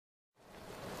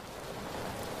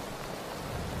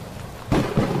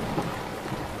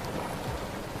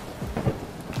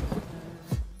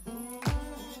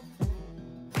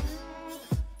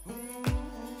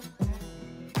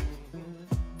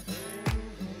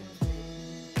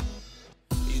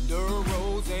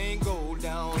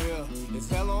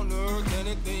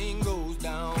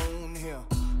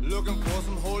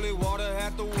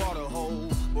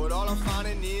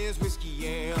is whiskey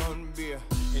and beer.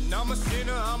 And I'm a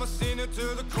sinner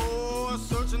to the core,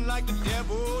 searching like the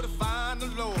devil to find the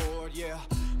Lord, yeah.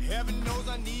 Heaven knows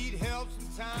I need help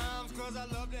sometimes, cause I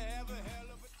love to have a hell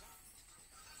of a time.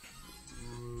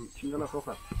 Chinga las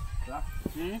hojas. ¿Verdad?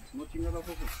 Sí. No chinga las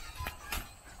hojas.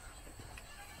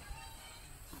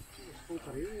 Con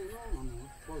cariño, no,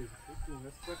 estoy.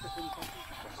 Después que se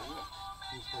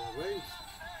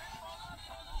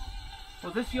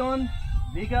Posición,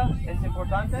 diga, es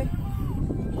importante.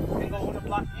 Tengo una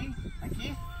bloque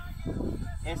aquí.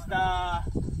 Está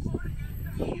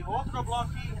y otro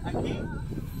bloque aquí.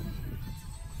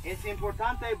 Es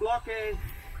importante bloque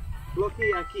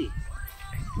aquí.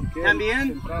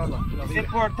 También es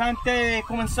importante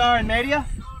comenzar en media.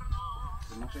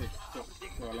 No sé,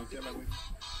 se balancea la web.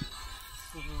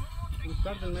 It's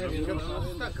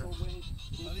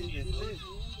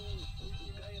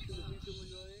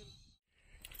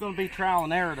going to be trial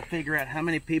and error to figure out how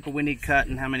many people we need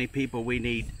cutting, how many people we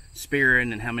need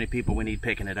spearing, and how many people we need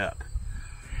picking it up.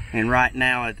 And right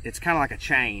now it's kind of like a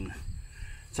chain.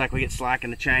 It's like we get slack in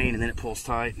the chain and then it pulls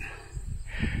tight.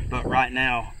 But right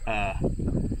now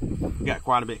we got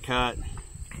quite a bit cut.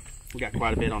 We got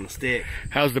quite a bit on the stick.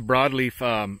 How's the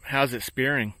broadleaf? How's it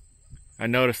spearing? I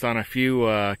noticed on a few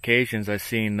occasions I've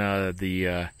seen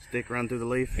the stick run through the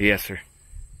leaf. Yes, sir.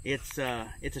 It's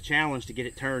a challenge to get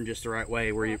it turned just the right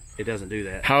way where it doesn't do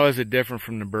that. How is it different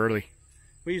from the burley?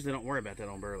 We usually don't worry about that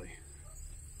on burley.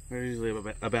 We're usually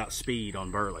about speed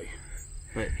on burley.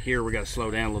 But here we got to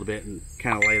slow down a little bit and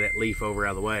kind of lay that leaf over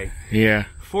out of the way. Yeah.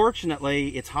 Fortunately,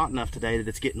 it's hot enough today that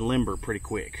it's getting limber pretty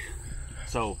quick.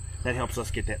 So that helps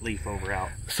us get that leaf over out.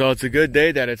 So it's a good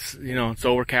day that it's, you know, it's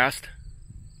overcast.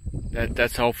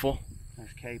 That's helpful.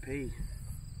 There's KP.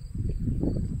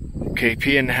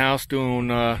 KP in the house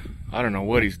doing, I don't know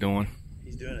what he's doing.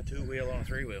 He's doing a 2-wheel on a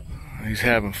 3-wheel. He's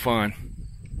having fun.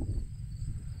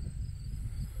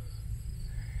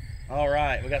 All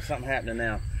right, we got something happening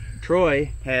now.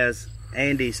 Troy has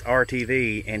Andy's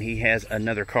RTV and he has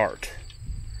another cart.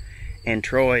 And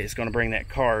Troy is going to bring that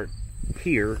cart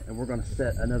here and we're going to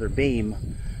set another beam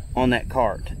on that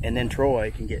cart. And then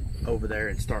Troy can get over there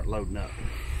and start loading up.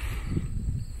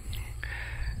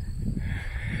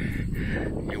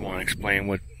 You want to explain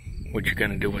what you're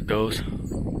going to do with those?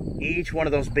 Each one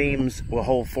of those beams will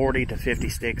hold 40 to 50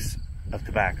 sticks of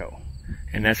tobacco.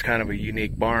 And that's kind of a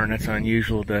unique barn. That's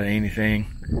unusual to anything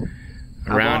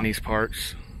around these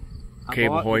parts.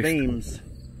 Cable hoist. I bought the beams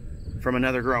from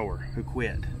another grower who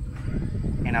quit.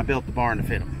 And I built the barn to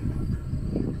fit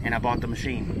them. And I bought the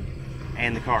machine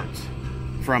and the carts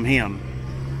from him.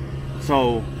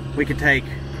 So we could take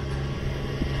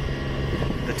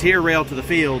the tier rail to the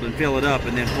field and fill it up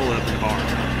and then pull it up in the barn.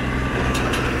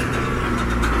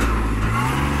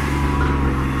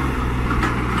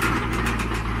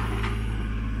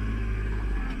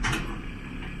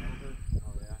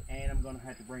 And I'm going to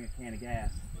have to bring a can of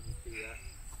gas.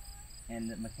 And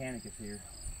the mechanic is here.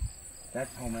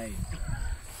 That's homemade.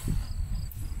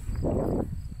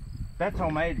 That's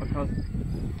homemade because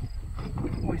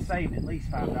we saved at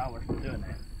least $5 for doing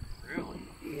that. Really?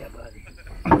 Yeah, buddy.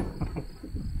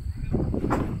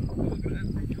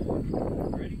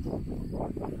 Ready?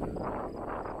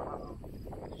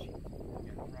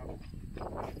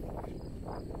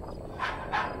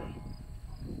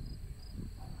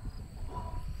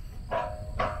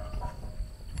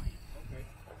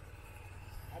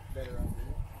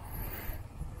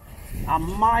 I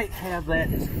might have that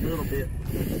just a little bit.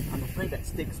 I'm afraid that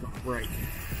stick's gonna break.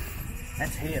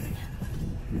 That's heavy.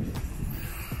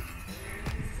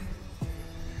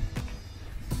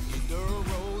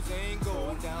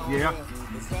 Yeah.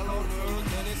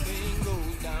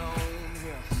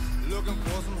 Looking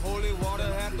for some holy water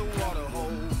at the water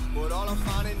hole, but all I'm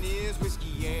finding is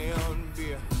whiskey and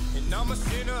beer. And I'm a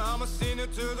sinner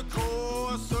to the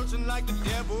core, searching like the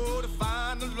devil to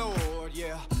find the Lord,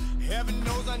 yeah. Heaven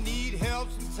knows I need help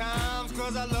sometimes,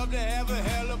 cause I love to have a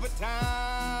hell of a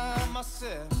time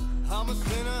myself. I'm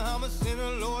a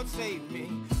sinner, Lord save me.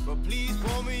 But please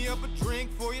pour me up a drink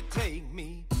before you take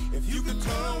me. If you could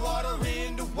turn water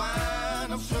into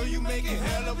wine, I'm sure you make a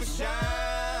hell of a shine.